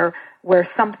where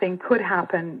something could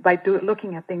happen by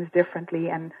looking at things differently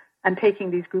and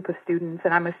taking these group of students.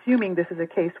 And I'm assuming this is a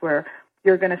case where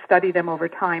you're going to study them over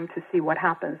time to see what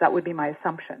happens. That would be my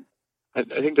assumption. I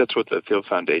think that's what the Thiel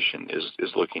Foundation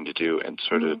is looking to do, and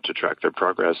sort of to track their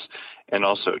progress, and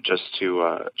also just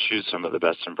to choose some of the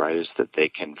best and brightest that they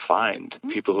can find,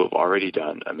 people who have already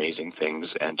done amazing things,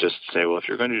 and just say, well, if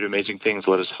you're going to do amazing things,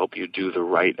 let us help you do the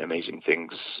right amazing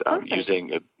things,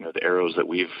 using the arrows that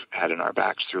we've had in our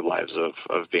backs through lives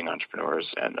of being entrepreneurs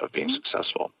and of being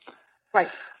successful. Right.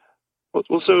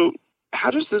 Well, so how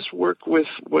does this work with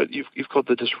what you've called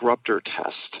the disruptor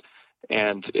test?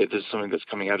 And it is something that's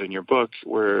coming out in your book,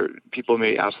 where people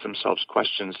may ask themselves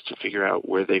questions to figure out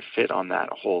where they fit on that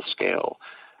whole scale.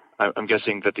 I'm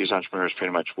guessing that these entrepreneurs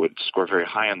pretty much would score very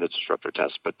high on the disruptor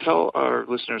test, but tell our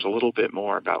listeners a little bit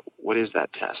more about what is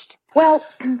that test? Well,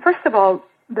 first of all,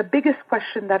 the biggest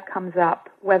question that comes up,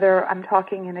 whether I'm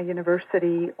talking in a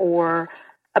university or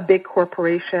a big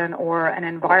corporation or an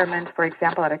environment, for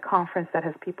example, at a conference that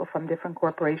has people from different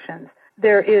corporations,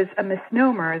 there is a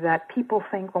misnomer that people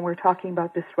think when we're talking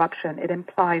about disruption, it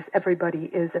implies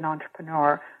everybody is an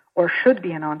entrepreneur or should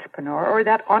be an entrepreneur, or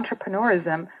that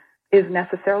entrepreneurism is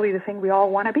necessarily the thing we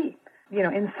all want to be.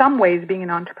 In some ways, being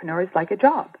an entrepreneur is like a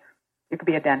job. You could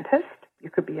be a dentist, you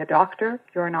could be a doctor,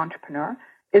 you're an entrepreneur.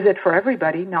 Is it for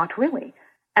everybody? Not really.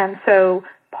 And so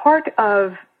part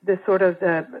of the sort of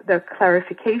the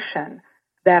clarification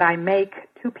that I make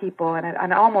to people,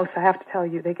 and almost I have to tell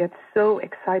you, they get so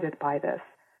excited by this,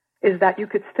 is that you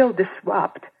could still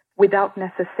disrupt without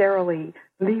necessarily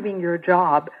leaving your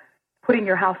job, putting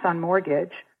your house on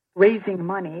mortgage, raising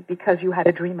money because you had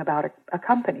a dream about a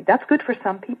company. That's good for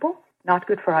some people, not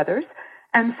good for others.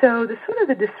 And so the sort of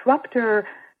the disruptor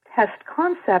test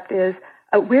concept is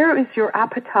where is your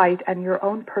appetite and your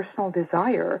own personal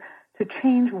desire to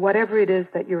change whatever it is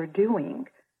that you're doing,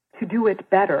 to do it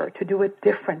better, to do it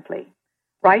differently,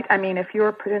 right? I mean, if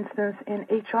you're, for instance, in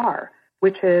HR,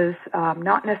 which is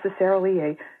not necessarily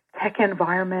a tech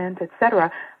environment, et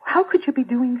cetera, how could you be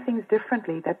doing things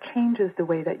differently that changes the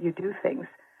way that you do things?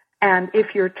 And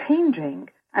if you're changing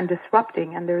and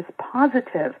disrupting and there's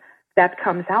positive that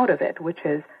comes out of it, which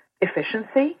is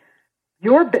efficiency,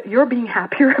 you're being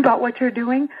happier about what you're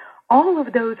doing, all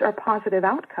of those are positive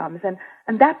outcomes.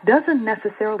 And that doesn't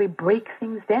necessarily break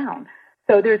things down.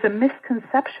 So there's a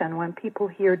misconception when people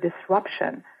hear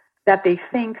disruption that they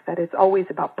think that it's always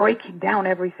about breaking down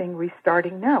everything,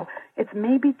 restarting. No, it's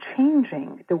maybe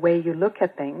changing the way you look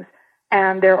at things.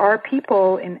 And there are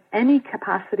people in any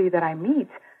capacity that I meet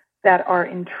that are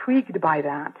intrigued by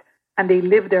that, and they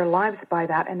live their lives by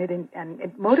that, and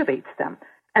it motivates them.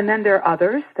 And then there are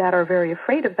others that are very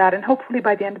afraid of that, and hopefully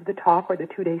by the end of the talk or the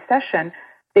 2-day session,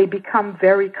 they become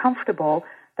very comfortable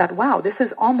that, wow, this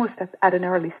is almost at an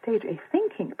early stage a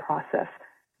thinking process.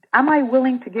 Am I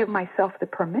willing to give myself the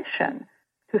permission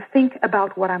to think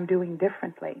about what I'm doing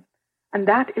differently? And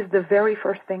that is the very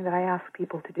first thing that I ask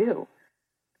people to do.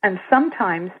 And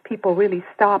sometimes people really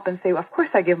stop and say, well, of course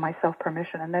I give myself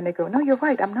permission. And then they go, no, you're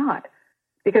right, I'm not.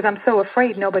 Because I'm so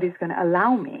afraid nobody's going to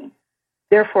allow me.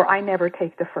 Therefore, I never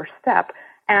take the first step.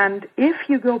 And if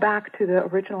you go back to the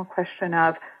original question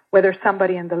of whether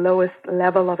somebody in the lowest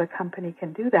level of a company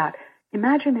can do that,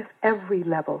 imagine if every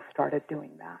level started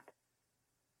doing that.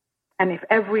 And if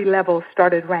every level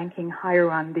started ranking higher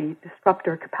on the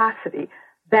disruptor capacity,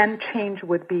 then change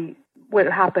would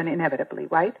happen inevitably,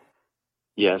 right?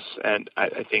 Yes, and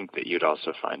I think that you'd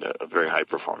also find a very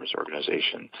high-performance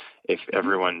organization if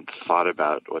everyone thought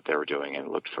about what they were doing and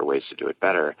looked for ways to do it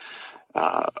better,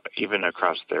 even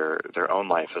across their own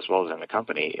life as well as in the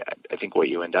company. I think what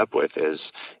you end up with is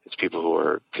people who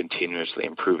are continuously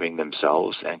improving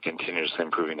themselves and continuously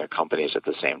improving their companies at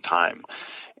the same time.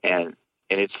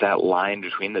 And it's that line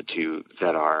between the two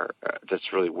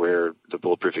that's really where the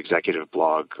Bulletproof Executive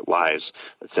blog lies.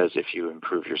 It says if you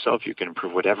improve yourself, you can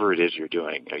improve whatever it is you're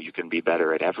doing. You can be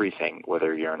better at everything,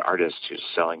 whether you're an artist who's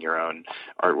selling your own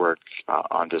artwork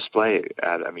on display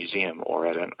at a museum or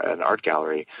at an art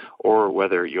gallery, or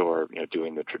whether you're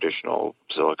doing the traditional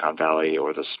Silicon Valley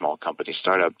or the small company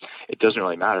startup. It doesn't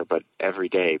really matter, but every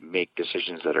day make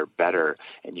decisions that are better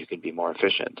and you can be more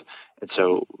efficient. And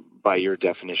so by your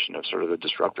definition of sort of the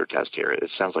disruptor test here, it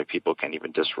sounds like people can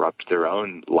even disrupt their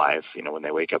own life, when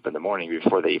they wake up in the morning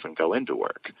before they even go into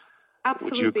work.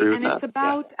 Absolutely. Would you agree with that? It's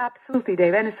about, absolutely,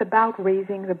 Dave, and it's about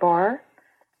raising the bar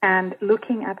and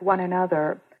looking at one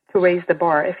another to raise the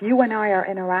bar. If you and I are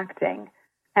interacting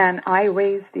and I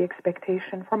raise the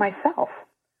expectation for myself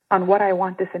on what I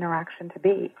want this interaction to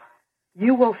be,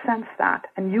 you will sense that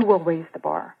and you will raise the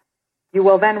bar. You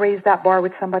will then raise that bar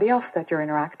with somebody else that you're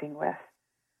interacting with.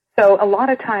 So a lot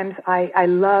of times I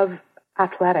love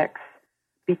athletics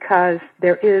because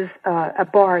there is a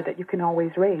bar that you can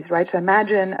always raise, right? So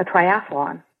imagine a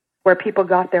triathlon where people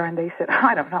got there and they said,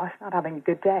 I don't know, it's not having a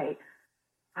good day.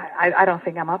 I don't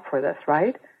think I'm up for this,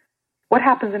 right? What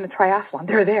happens in a triathlon?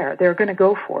 They're there. They're going to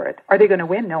go for it. Are they going to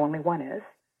win? No, only one is,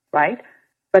 right?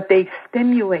 But they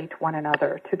stimulate one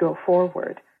another to go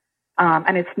forward.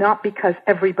 And it's not because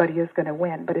everybody is going to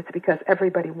win, but it's because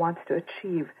everybody wants to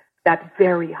achieve that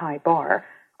very high bar.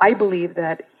 I believe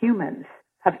that humans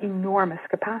have enormous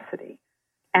capacity.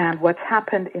 And what's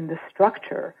happened in the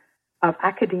structure of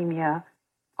academia,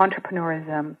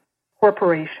 entrepreneurism,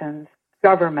 corporations,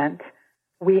 government,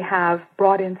 we have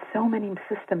brought in so many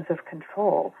systems of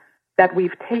control that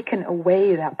we've taken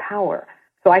away that power.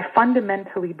 So I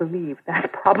fundamentally believe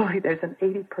that probably there's an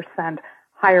 80%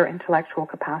 higher intellectual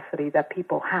capacity that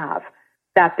people have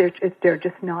that they're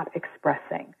just not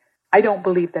expressing. I don't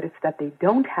believe that it's that they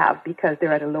don't have because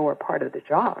they're at a lower part of the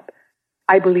job.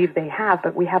 I believe they have,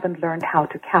 but we haven't learned how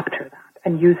to capture that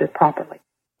and use it properly.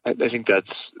 I think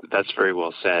that's very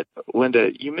well said. Linda,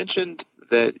 you mentioned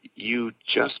that you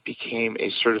just became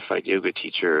a certified yoga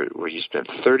teacher where you spent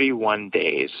 31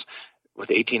 days with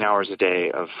 18 hours a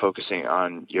day of focusing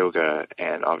on yoga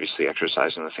and obviously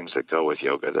exercise and the things that go with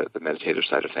yoga, the meditative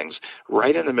side of things,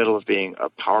 right in the middle of being a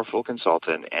powerful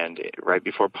consultant and right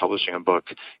before publishing a book.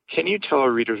 Can you tell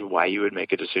our readers why you would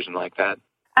make a decision like that?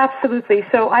 Absolutely.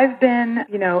 So I've been,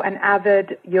 an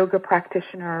avid yoga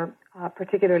practitioner,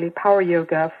 particularly power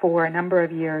yoga, for a number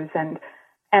of years, and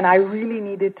I really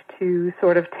needed to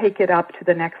sort of take it up to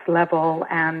the next level.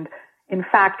 And in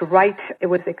fact, it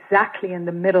was exactly in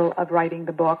the middle of writing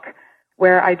the book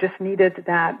where I just needed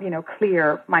that,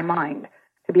 clear my mind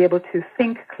to be able to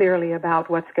think clearly about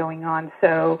what's going on.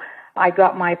 So I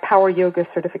got my power yoga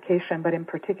certification, but in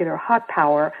particular hot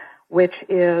power, which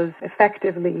is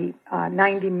effectively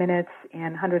 90 minutes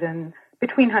in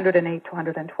between 108 to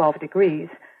 112 degrees.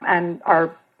 And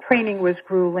our training was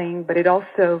grueling, but it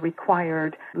also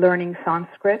required learning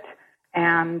Sanskrit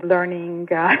and learning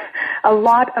a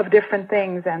lot of different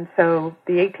things. And so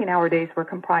the 18-hour days were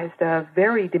comprised of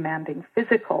very demanding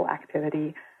physical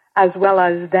activity, as well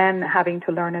as then having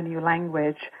to learn a new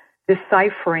language,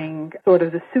 deciphering sort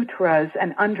of the sutras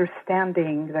and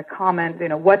understanding the comment,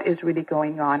 what is really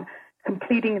going on,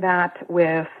 completing that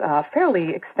with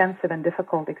fairly extensive and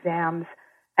difficult exams,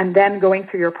 and then going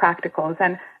through your practicals.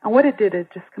 And what it did is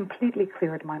just completely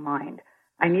cleared my mind.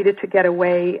 I needed to get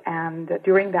away, and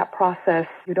during that process,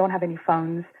 you don't have any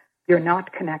phones, you're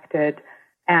not connected,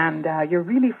 and you're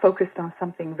really focused on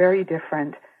something very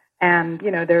different. And,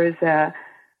 there is a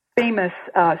famous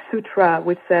sutra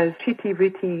which says, Chitti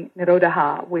Vritti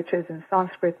Nirodha, which is in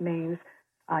Sanskrit means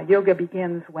yoga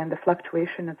begins when the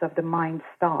fluctuations of the mind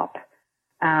stop.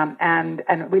 And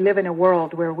we live in a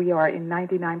world where we are in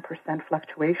 99%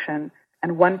 fluctuation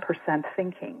and 1%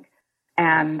 thinking.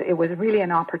 And it was really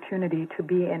an opportunity to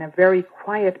be in a very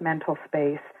quiet mental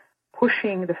space,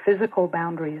 pushing the physical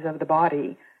boundaries of the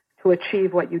body to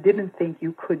achieve what you didn't think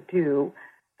you could do,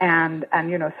 and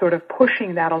sort of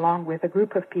pushing that along with a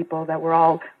group of people that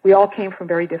we all came from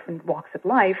very different walks of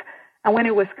life. And when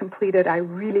it was completed, I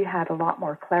really had a lot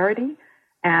more clarity.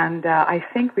 And I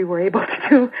think we were able to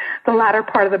do the latter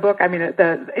part of the book. I mean,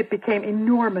 it became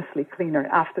enormously cleaner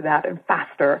after that and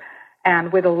faster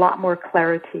and with a lot more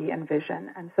clarity and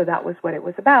vision. And so that was what it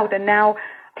was about. And now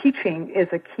teaching is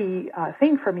a key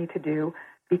thing for me to do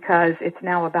because it's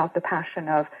now about the passion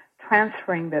of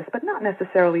transferring this, but not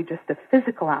necessarily just the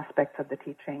physical aspects of the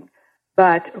teaching,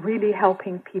 but really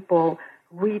helping people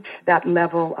reach that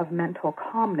level of mental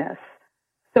calmness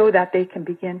so that they can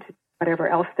begin to do whatever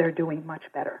else they're doing much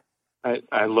better.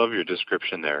 I love your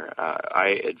description there.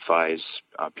 I advise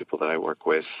people that I work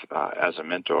with as a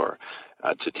mentor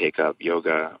to take up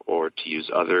yoga or to use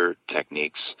other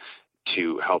techniques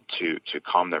to help to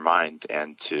calm their mind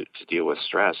and to deal with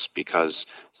stress, because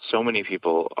so many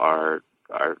people are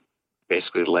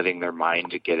basically letting their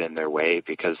mind get in their way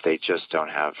because they just don't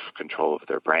have control of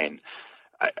their brain.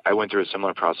 I went through a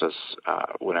similar process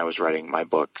when I was writing my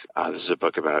book. This is a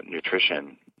book about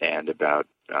nutrition and about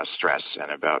stress and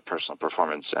about personal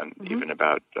performance and even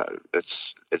about,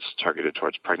 it's targeted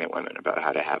towards pregnant women, about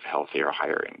how to have healthier,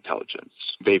 higher intelligence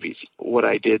babies. What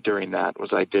I did during that was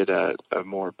I did a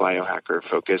more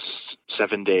biohacker-focused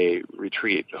 7-day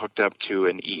retreat hooked up to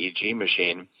an EEG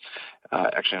machine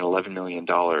actually an $11 million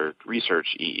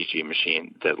research EEG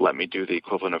machine that let me do the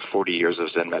equivalent of 40 years of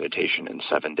Zen meditation in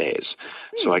 7 days.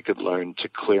 So I could learn to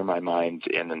clear my mind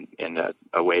in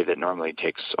a way that normally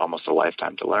takes almost a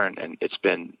lifetime to learn. And it's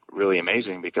been really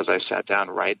amazing because I sat down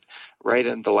right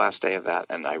in the last day of that,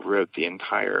 and I wrote the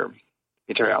entire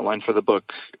outline for the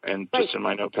book and just in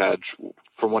my notepad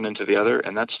from one end to the other,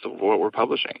 and that's what we're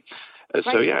publishing.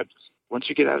 So yeah, once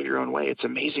you get out of your own way, it's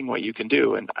amazing what you can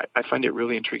do. And I find it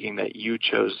really intriguing that you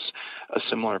chose a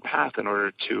similar path in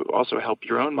order to also help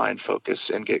your own mind focus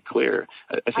and get clear.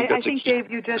 I think, Dave,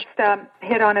 you just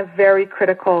hit on a very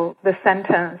critical, the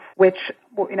sentence, which,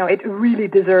 it really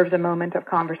deserves a moment of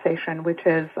conversation, which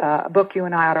is a book you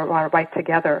and I ought to write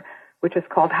together, which is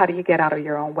called How Do You Get Out of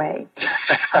Your Own Way?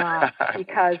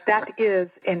 Because that is,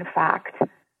 in fact,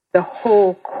 the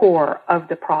whole core of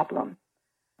the problem.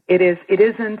 It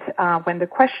isn't when the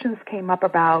questions came up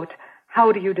about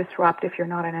how do you disrupt if you're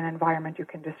not in an environment you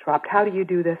can disrupt? How do you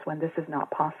do this when this is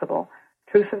not possible?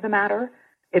 Truth of the matter,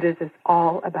 it's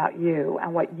all about you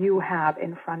and what you have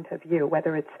in front of you,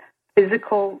 whether it's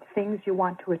physical things you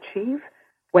want to achieve,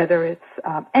 whether it's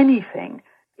anything.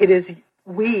 It is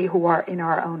we who are in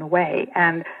our own way.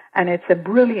 And it's a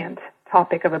brilliant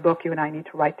topic of a book you and I need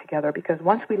to write together, because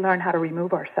once we learn how to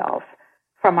remove ourselves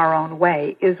from our own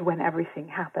way is when everything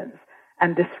happens.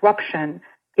 And disruption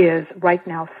is right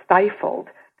now stifled,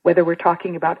 whether we're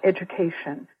talking about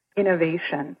education,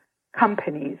 innovation,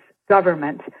 companies,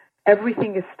 government.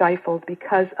 Everything is stifled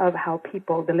because of how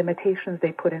people, the limitations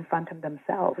they put in front of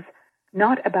themselves,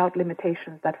 not about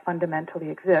limitations that fundamentally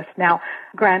exist. Now,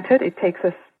 granted, it takes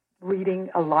us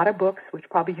reading a lot of books, which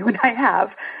probably you and I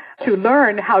have, to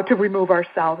learn how to remove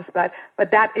ourselves. But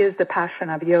that is the passion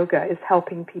of yoga, is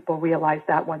helping people realize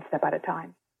that one step at a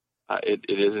time. It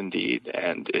is indeed,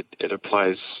 and it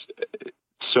applies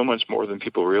so much more than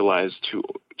people realize to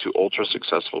ultra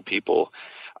successful people.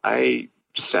 I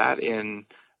sat in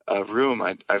a room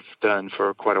I've done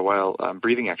for quite a while,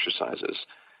 breathing exercises.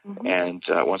 Mm-hmm. And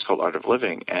one's called Art of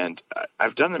Living. And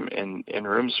I've done them in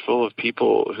rooms full of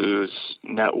people whose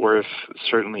net worth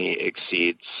certainly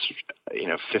exceeds,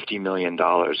 $50 million.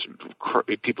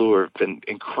 People who have been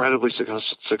incredibly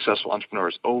successful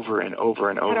entrepreneurs over and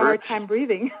over and over. Had a hard time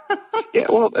breathing. Yeah,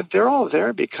 well, they're all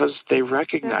there because they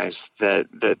recognize that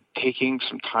taking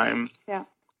some time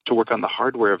to work on the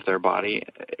hardware of their body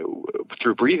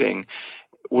through breathing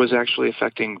was actually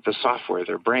affecting the software,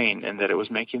 their brain, and that it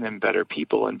was making them better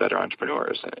people and better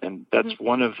entrepreneurs. And that's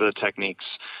one of the techniques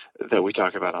that we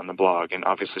talk about on the blog, and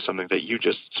obviously something that you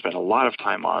just spent a lot of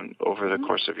time on over the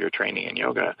course of your training in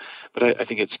yoga. But I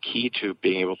think it's key to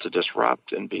being able to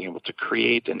disrupt and being able to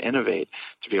create and innovate,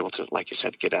 to be able to, like you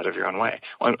said, get out of your own way.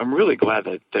 Well, I'm really glad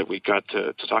that we got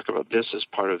to talk about this as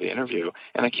part of the interview,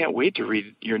 and I can't wait to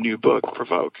read your new book,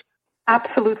 Provoke.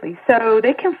 Absolutely. So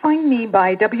they can find me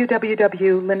by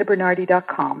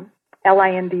www.lindabernardi.com,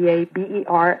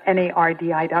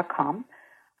 LINDABERNARDI.com.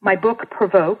 My book,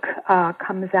 Provoke,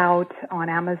 comes out on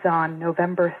Amazon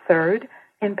November 3rd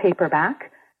in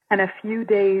paperback, and a few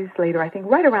days later, I think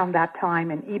right around that time,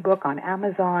 an ebook on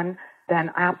Amazon, then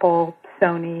Apple,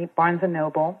 Sony, Barnes &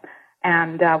 Noble.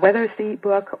 And whether it's the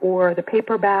ebook or the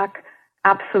paperback,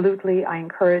 absolutely, I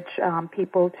encourage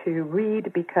people to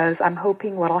read, because I'm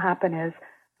hoping what will happen is,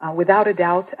 without a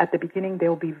doubt, at the beginning they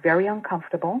will be very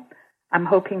uncomfortable. I'm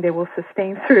hoping they will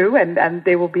sustain through and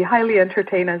they will be highly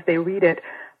entertained as they read it.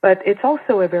 But it's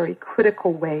also a very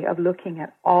critical way of looking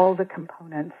at all the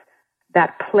components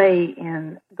that play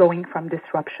in going from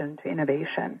disruption to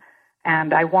innovation.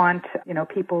 And I want,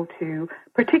 people to,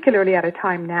 particularly at a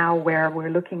time now where we're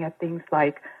looking at things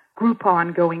like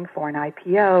Groupon going for an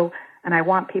IPO, and I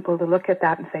want people to look at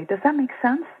that and say, does that make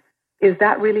sense? Is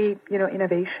that really,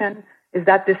 innovation? Is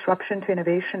that disruption to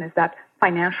innovation? Is that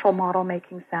financial model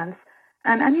making sense?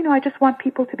 And I just want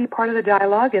people to be part of the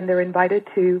dialogue, and they're invited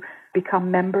to become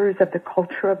members of the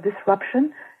culture of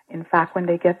disruption. In fact, when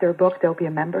they get their book, there'll be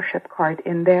a membership card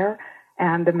in there.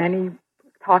 And the many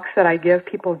talks that I give,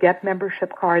 people get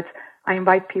membership cards. I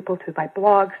invite people to my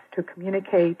blogs, to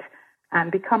communicate,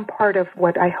 and become part of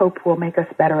what I hope will make us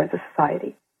better as a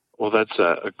society. Well, that's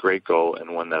a great goal,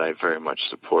 and one that I very much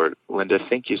support. Linda,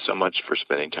 thank you so much for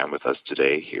spending time with us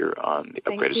today here on the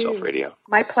Upgraded Self Radio.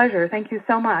 My pleasure. Thank you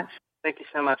so much. Thank you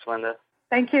so much, Linda.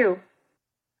 Thank you.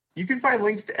 You can find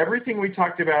links to everything we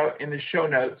talked about in the show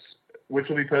notes, which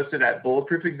will be posted at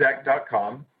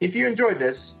bulletproofexec.com. If you enjoyed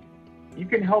this, you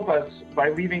can help us by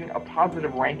leaving a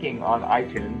positive ranking on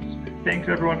iTunes. Thanks,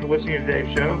 everyone, for listening to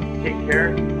today's show. Take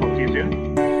care. Hope to see you soon.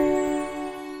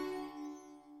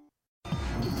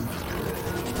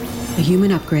 The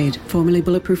Human Upgrade, formerly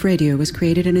Bulletproof Radio, was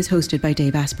created and is hosted by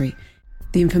Dave Asprey.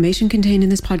 The information contained in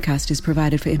this podcast is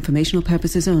provided for informational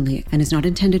purposes only and is not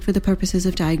intended for the purposes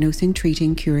of diagnosing,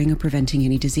 treating, curing, or preventing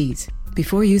any disease.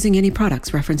 Before using any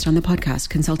products referenced on the podcast,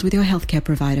 consult with your healthcare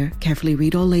provider, carefully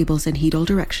read all labels, and heed all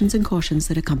directions and cautions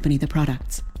that accompany the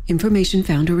products. Information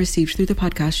found or received through the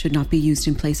podcast should not be used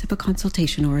in place of a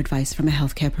consultation or advice from a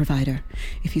healthcare provider.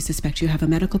 If you suspect you have a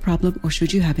medical problem or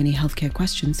should you have any healthcare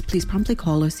questions, please promptly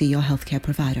call or see your healthcare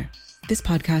provider. This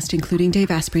podcast, including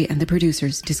Dave Asprey and the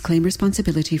producers, disclaim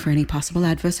responsibility for any possible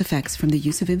adverse effects from the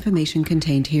use of information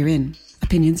contained herein.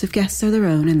 Opinions of guests are their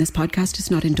own, and this podcast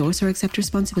does not endorse or accept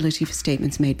responsibility for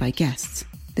statements made by guests.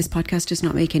 This podcast does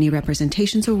not make any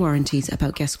representations or warranties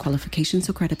about guest qualifications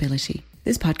or credibility.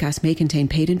 This podcast may contain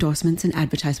paid endorsements and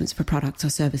advertisements for products or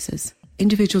services.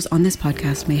 Individuals on this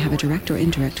podcast may have a direct or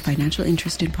indirect financial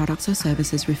interest in products or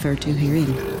services referred to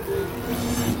herein.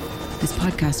 This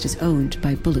podcast is owned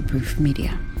by Bulletproof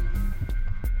Media.